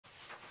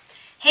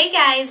Hey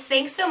guys,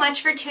 thanks so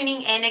much for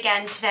tuning in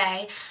again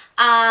today.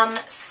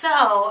 So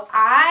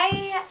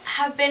I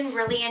have been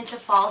really into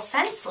fall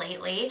scents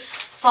lately,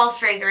 fall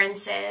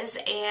fragrances,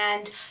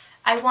 and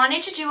I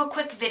wanted to do a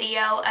quick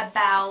video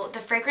about the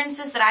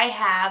fragrances that I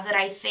have that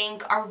I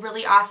think are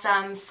really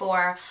awesome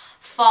for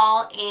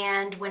fall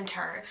and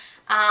winter.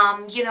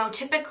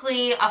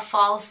 Typically a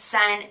fall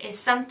scent is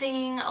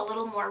something a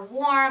little more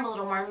warm, a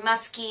little more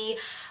musky,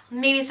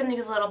 maybe something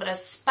with a little bit of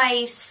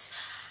spice,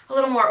 a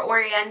little more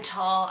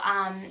oriental.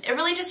 It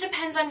really just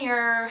depends on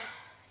your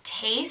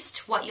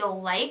taste, what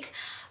you'll like.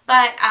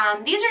 But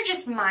these are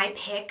just my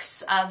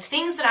picks of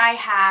things that I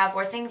have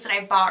or things that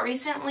I bought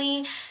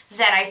recently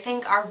that I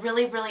think are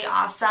really, really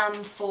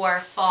awesome for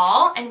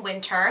fall and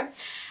winter.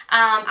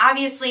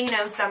 Obviously,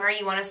 summer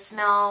you want to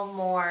smell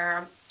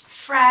more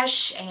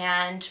fresh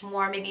and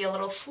more maybe a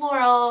little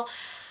floral,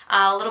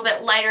 a little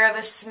bit lighter of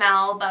a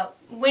smell. But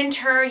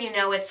winter,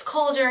 it's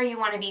colder, you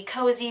want to be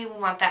cozy, you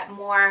want that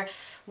more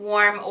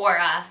warm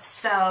aura.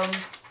 So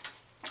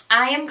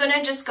I am going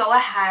to just go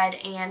ahead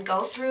and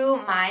go through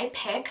my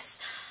picks.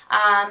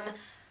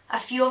 A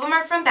few of them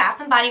are from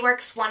Bath & Body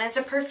Works, one is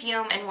a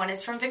perfume, and one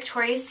is from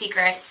Victoria's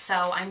Secret,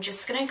 so I'm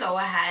just going to go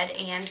ahead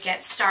and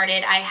get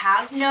started. I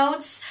have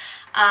notes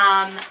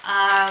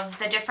of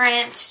the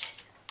different,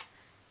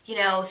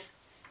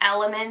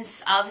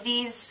 elements of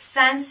these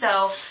scents,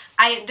 so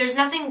there's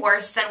nothing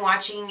worse than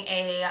watching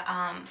a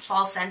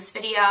fall scents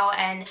video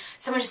and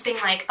someone just being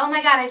like, oh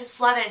my god, I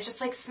just love it, it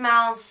just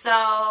smells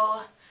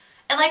so,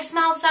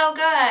 smells so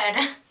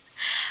good.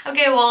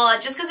 Okay, well,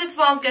 just because it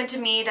smells good to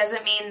me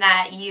doesn't mean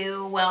that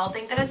you will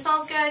think that it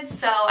smells good,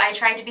 so I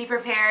tried to be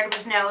prepared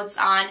with notes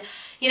on,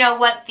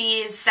 what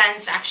these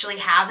scents actually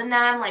have in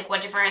them, what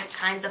different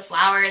kinds of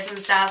flowers and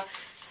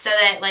stuff, so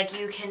that,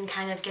 you can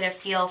kind of get a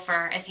feel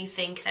for if you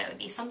think that it would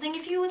be something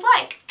if you would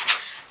like.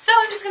 So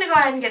I'm just going to go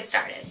ahead and get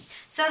started.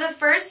 So the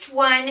first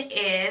one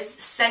is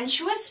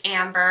Sensuous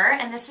Amber,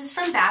 and this is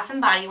from Bath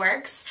 & Body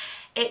Works.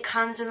 It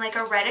comes in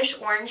a reddish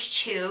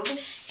orange tube,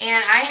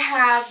 and I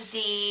have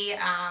the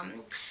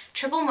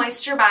Triple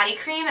Moisture Body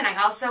Cream, and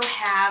I also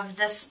have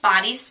this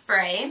body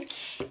spray.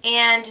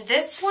 And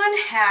this one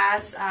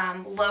has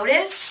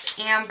lotus,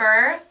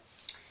 amber,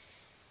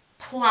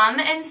 plum,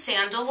 and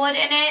sandalwood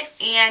in it,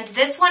 and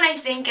this one I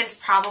think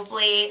is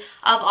probably,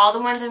 of all the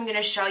ones I'm going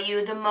to show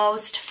you, the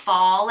most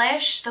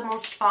fall-ish, the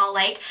most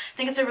fall-like. I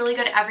think it's a really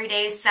good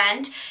everyday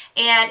scent,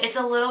 and it's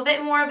a little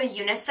bit more of a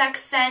unisex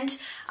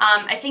scent.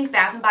 I think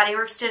Bath & Body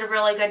Works did a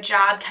really good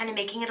job kind of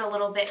making it a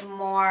little bit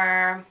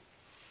more,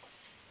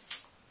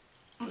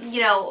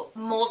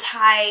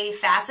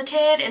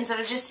 multifaceted. Instead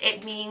of just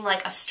it being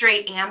a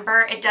straight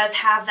amber, it does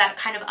have that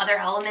kind of other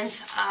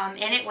elements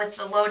in it with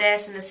the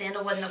lotus and the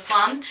sandalwood and the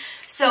plum.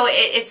 So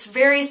it's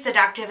very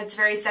seductive, it's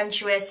very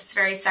sensuous, it's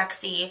very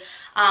sexy,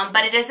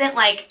 but it isn't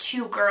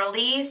too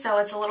girly, so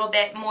it's a little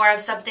bit more of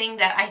something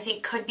that I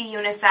think could be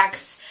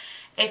unisex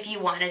if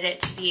you wanted it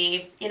to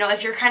be.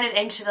 If you're kind of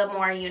into the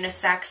more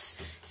unisex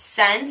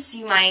scents,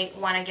 you might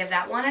want to give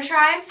that one a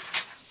try.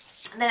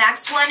 The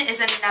next one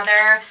is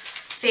another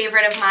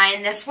favorite of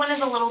mine. This one is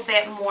a little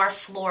bit more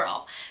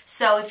floral.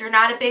 So if you're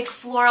not a big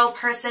floral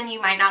person, you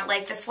might not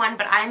like this one,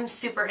 but I'm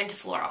super into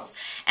florals.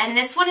 And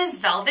this one is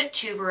Velvet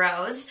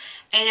Tuberose,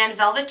 and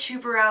Velvet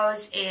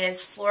Tuberose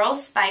is floral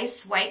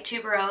spice, white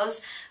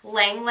tuberose,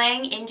 lang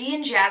lang,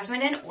 Indian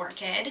jasmine, and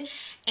orchid.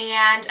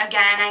 And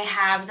again, I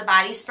have the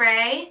body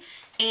spray,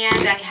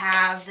 and I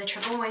have the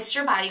Triple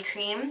Moisture Body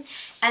Cream.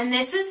 And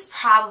this is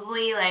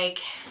probably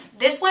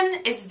this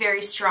one is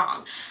very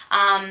strong.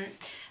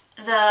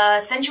 The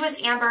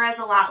Sensuous Amber is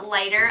a lot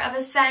lighter of a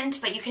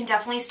scent, but you can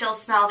definitely still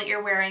smell that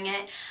you're wearing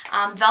it.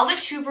 Velvet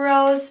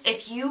Tuberose,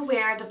 if you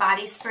wear the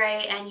body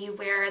spray and you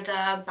wear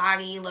the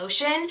body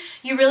lotion,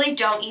 you really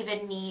don't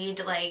even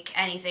need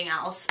anything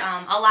else.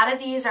 A lot of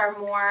these are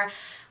more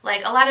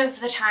a lot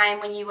of the time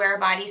when you wear a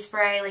body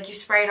spray, you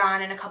spray it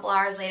on and a couple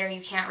hours later you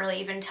can't really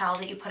even tell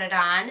that you put it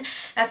on.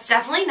 That's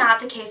definitely not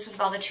the case with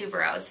Velvet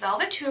Tuberose.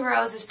 Velvet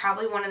Tuberose is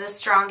probably one of the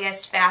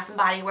strongest Bath &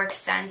 Body Works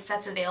scents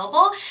that's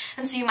available,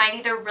 and so you might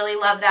either really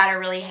love that or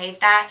really hate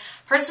that.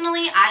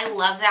 Personally, I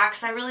love that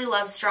because I really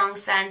love strong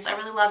scents. I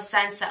really love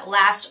scents that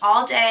last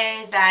all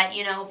day, that,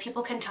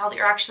 people can tell that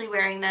you're actually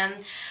wearing them.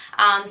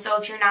 So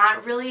if you're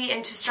not really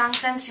into strong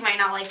scents, you might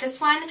not like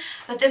this one.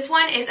 But this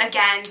one is,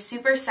 again,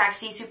 super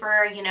sexy,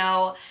 super,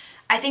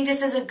 I think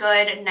this is a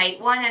good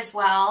night one as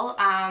well.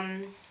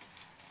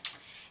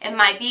 It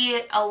might be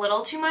a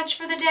little too much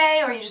for the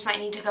day, or you just might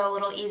need to go a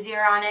little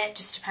easier on it,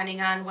 just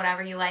depending on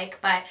whatever you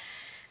like. But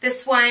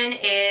this one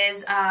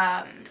is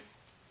a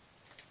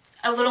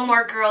little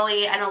more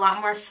girly and a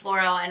lot more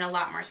floral and a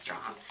lot more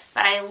strong.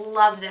 But I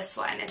love this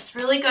one. It's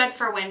really good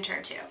for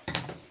winter, too.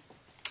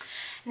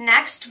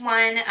 Next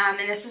one, and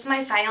this is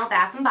my final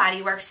Bath &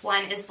 Body Works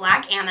one, is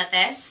Black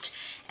Amethyst.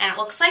 And it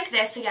looks like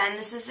this. Again,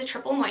 this is the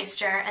Triple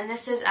Moisture. And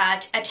this is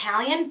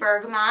Italian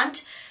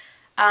Bergamot,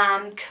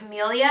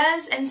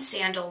 camellias, and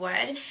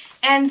sandalwood.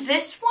 And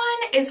this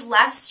one is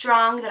less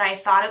strong than I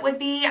thought it would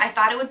be. I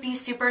thought it would be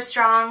super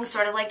strong,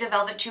 sort of like the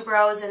Velvet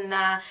Tuberose and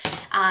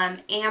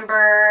the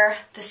amber,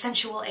 the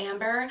sensual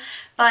amber.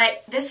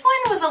 But this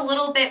one was a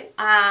little bit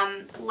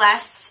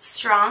less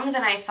strong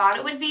than I thought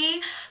it would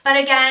be. But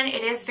again,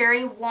 it is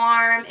very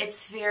warm.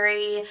 It's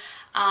very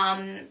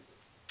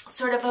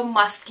sort of a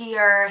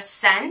muskier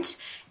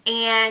scent.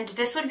 And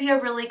this would be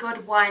a really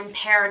good one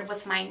paired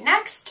with my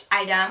next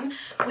item,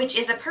 which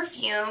is a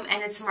perfume,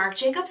 and it's Marc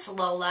Jacobs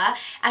Lola.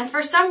 And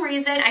for some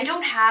reason, I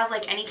don't have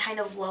like any kind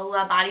of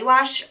Lola body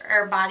wash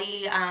or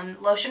body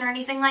lotion or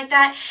anything like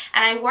that.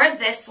 And I wore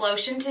this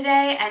lotion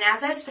today, and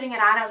as I was putting it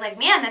on, I was like,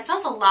 man, that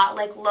smells a lot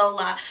like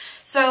Lola.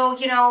 So,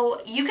 you know,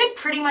 you could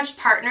pretty much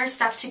partner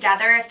stuff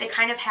together if they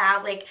kind of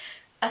have like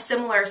a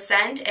similar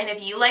scent. And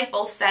if you like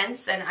both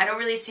scents, then I don't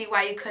really see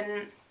why you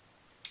couldn't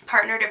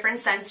partner different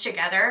scents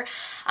together.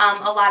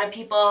 A lot of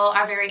people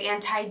are very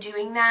anti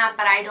doing that,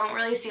 but I don't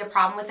really see a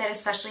problem with it,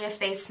 especially if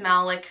they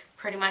smell like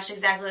pretty much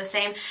exactly the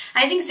same.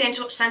 I think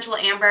Sensual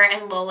Amber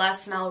and Lola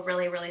smell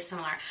really, really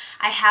similar.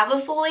 I have a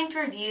full-length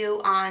review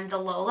on the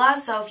Lola,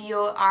 so if you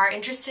are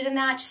interested in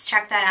that, just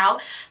check that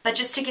out. But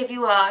just to give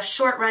you a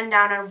short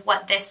rundown on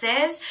what this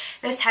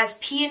has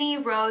peony,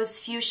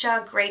 rose,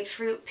 fuchsia,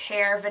 grapefruit,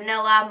 pear,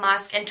 vanilla,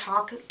 musk, and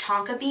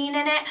tonka bean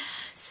in it.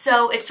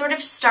 So it sort of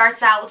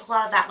starts out with a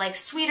lot of that like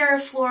sweeter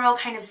floral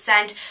kind of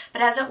scent,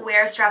 but as it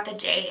wears throughout the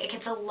day, it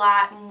gets a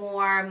lot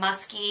more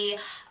musky,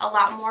 a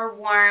lot more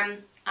warm.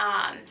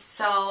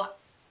 So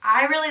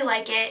I really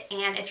like it,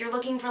 and if you're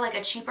looking for like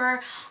a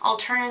cheaper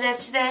alternative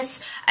to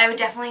this, I would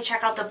definitely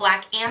check out the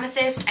Black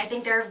Amethyst. I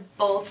think they're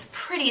both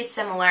pretty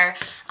similar.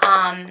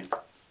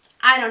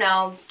 I don't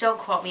know, don't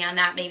quote me on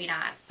that, maybe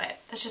not, but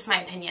that's just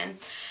my opinion.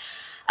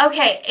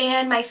 Okay,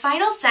 and my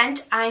final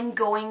scent I'm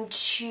going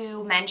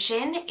to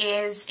mention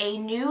is a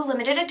new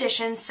limited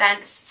edition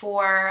scent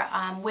for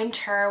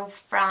winter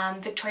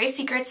from Victoria's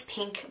Secret's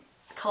Pink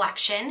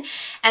collection,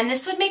 and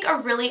this would make a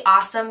really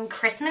awesome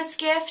Christmas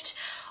gift,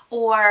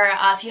 or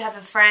if you have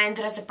a friend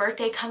that has a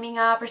birthday coming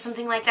up or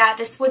something like that,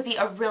 this would be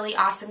a really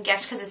awesome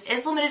gift because this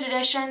is limited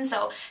edition.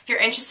 So if you're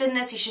interested in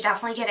this, you should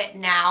definitely get it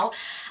now.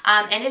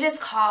 And it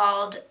is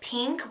called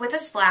Pink with a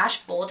Splash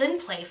Bold and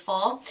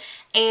Playful,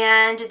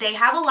 and they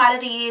have a lot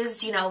of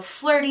these, you know,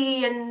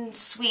 flirty and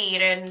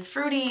sweet and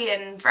fruity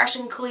and fresh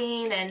and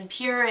clean and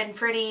pure and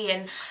pretty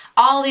and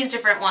all these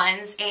different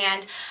ones.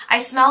 And I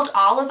smelled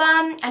all of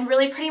them, and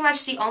really pretty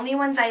much the only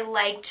ones I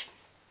liked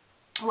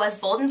was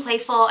Bold and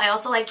Playful. I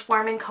also liked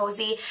Warm and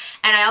Cozy,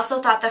 and I also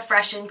thought the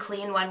Fresh and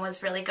Clean one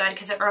was really good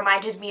because it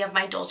reminded me of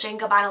my Dolce &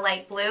 Gabbana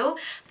Light Blue.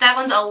 That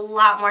one's a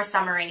lot more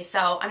summery,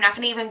 so I'm not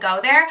going to even go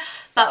there.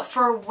 But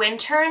for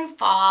winter and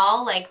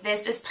fall, like,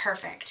 this is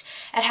perfect.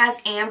 It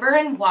has amber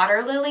and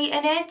water lily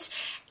in it,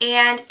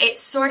 and it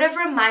sort of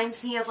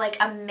reminds me of like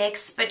a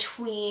mix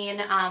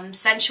between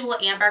Sensual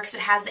Amber, because it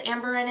has the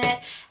amber in it,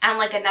 and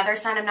like another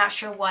scent, I'm not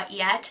sure what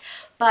yet.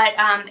 But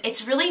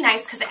it's really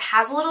nice because it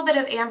has a little bit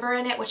of amber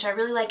in it, which I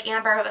really like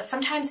amber, but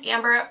sometimes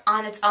amber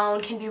on its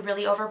own can be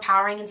really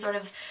overpowering and sort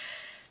of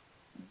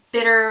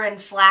bitter and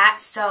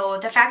flat. So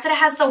the fact that it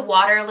has the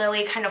water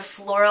lily kind of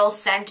floral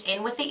scent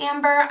in with the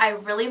amber, I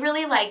really,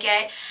 really like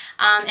it.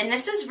 And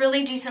this is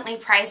really decently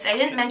priced. I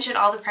didn't mention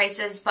all the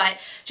prices, but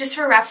just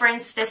for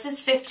reference, this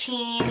is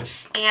 $15,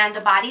 and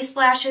the body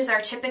splashes are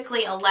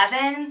typically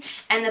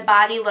 $11, and the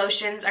body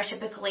lotions are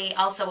typically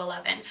also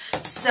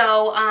 $11.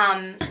 So,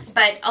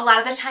 but a lot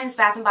of the times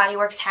Bath & Body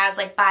Works has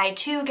like buy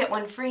 2, get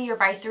 1 free, or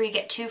buy 3,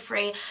 get 2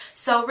 free.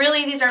 So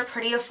really these are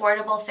pretty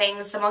affordable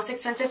things. The most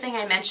expensive thing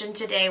I mentioned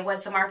today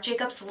was the Marc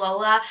Jacobs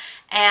Lola,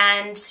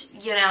 and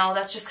you know,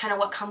 that's just kind of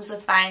what comes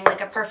with buying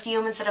like a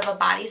perfume instead of a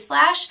body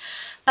splash.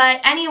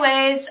 But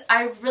anyways,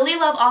 I really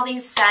love all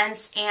these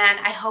scents, and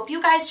I hope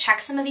you guys check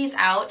some of these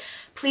out.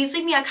 Please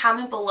leave me a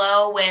comment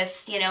below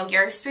with, you know,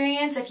 your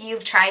experience, if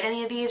you've tried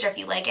any of these or if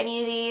you like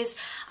any of these.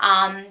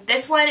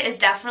 This one is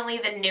definitely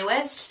the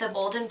newest, the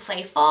Bold and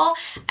Playful,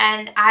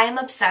 and I am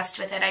obsessed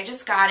with it. I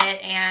just got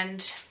it,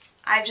 and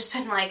I've just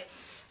been like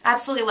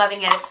absolutely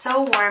loving it. It's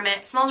so warm, and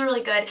it smells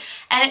really good,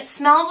 and it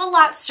smells a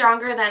lot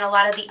stronger than a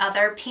lot of the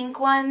other pink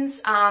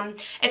ones.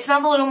 It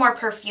smells a little more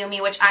perfumey,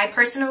 which I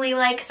personally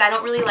like because I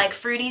don't really like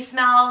fruity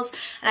smells,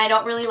 and I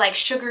don't really like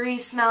sugary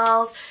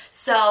smells.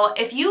 So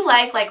if you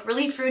like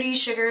really fruity,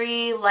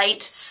 sugary,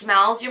 light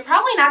smells, you're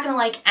probably not going to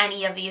like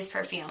any of these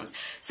perfumes.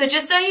 So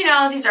just so you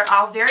know, these are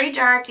all very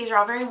dark. These are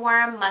all very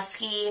warm,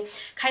 musky,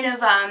 kind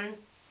of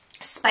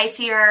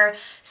spicier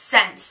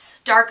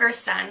scents, darker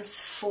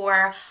scents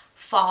for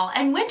fall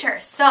and winter.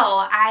 So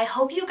I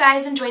hope you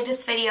guys enjoyed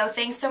this video.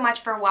 Thanks so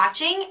much for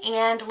watching,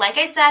 and like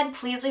I said,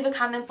 please leave a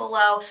comment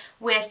below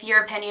with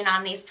your opinion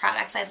on these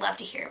products. I'd love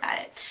to hear about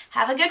it.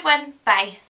 Have a good one. Bye.